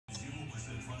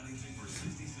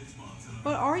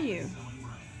What are you?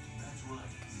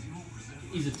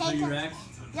 He's a T-Rex.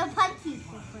 No, Pikey.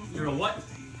 You're a what?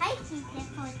 Pikey.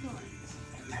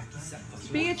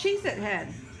 Be a Cheez-It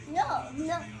head. No.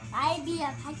 I'd be a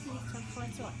Pikey.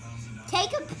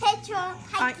 Take a picture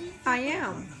of Pikey. I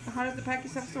am. How does the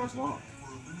Pachycephalosaurus walk?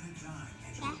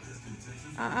 Yeah.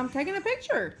 I'm taking a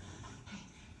picture.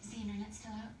 Is the internet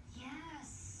still out?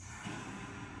 Yes.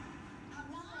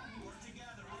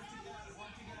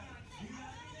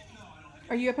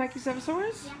 Are you a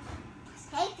Pachycephalosaurus? Yeah.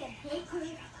 Take a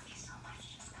picture.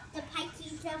 The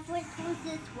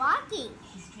Pachycephalosaurus is walking.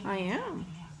 I am.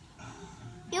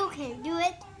 You can do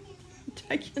it I'm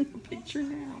taking a picture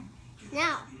now.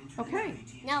 now. Okay.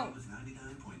 No.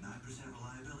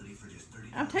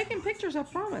 I'm taking pictures, I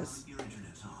promise.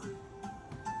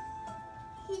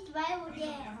 He's right over You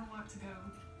there. don't ever want to go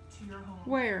to your home.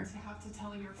 Where? To have to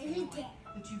tell your He's family there.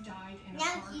 that you died in a Now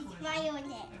car he's collision. right over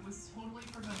there. It was totally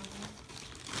preventable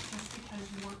just because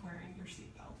you weren't wearing your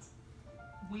seatbelt.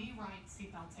 We write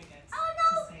seatbelt tickets Oh,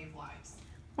 no. to save lives.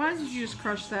 Why did you just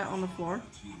crush that on the floor?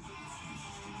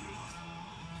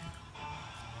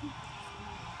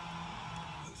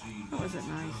 Oh, was it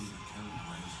nice?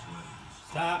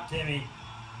 Stop, Timmy.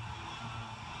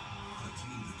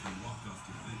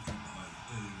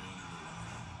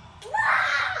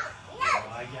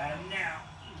 Oh, I got him now.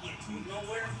 He can't move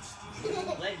nowhere.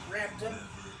 Legs wrapped up.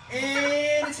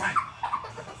 And it's time.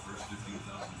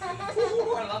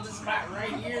 Ooh, I love this spot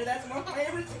right here. That's my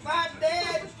favorite spot,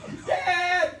 Dad.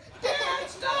 Dad! Dad,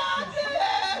 stop!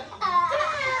 Dad!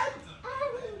 Dad!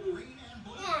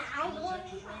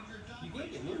 You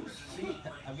can't get loose. See,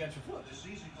 I've got your foot.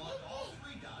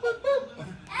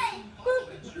 Hey,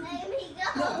 let me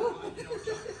go.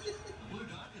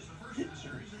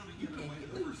 You can't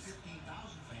get loose.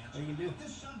 What are you gonna do?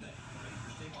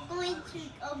 Going to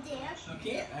go there.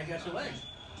 You can't. I got your legs.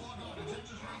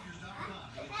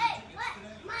 Hey,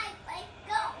 let my leg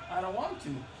go. I don't want to.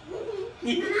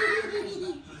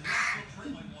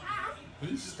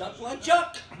 He's stuck like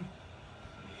Chuck.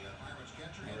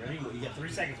 Ready? Well, you got 3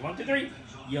 seconds. 1, 2, 3.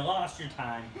 You lost your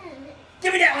time.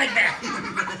 Give me that leg back.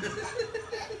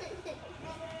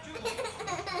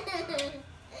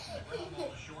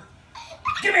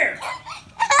 Come here.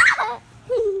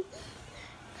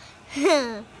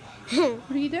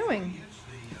 What are you doing?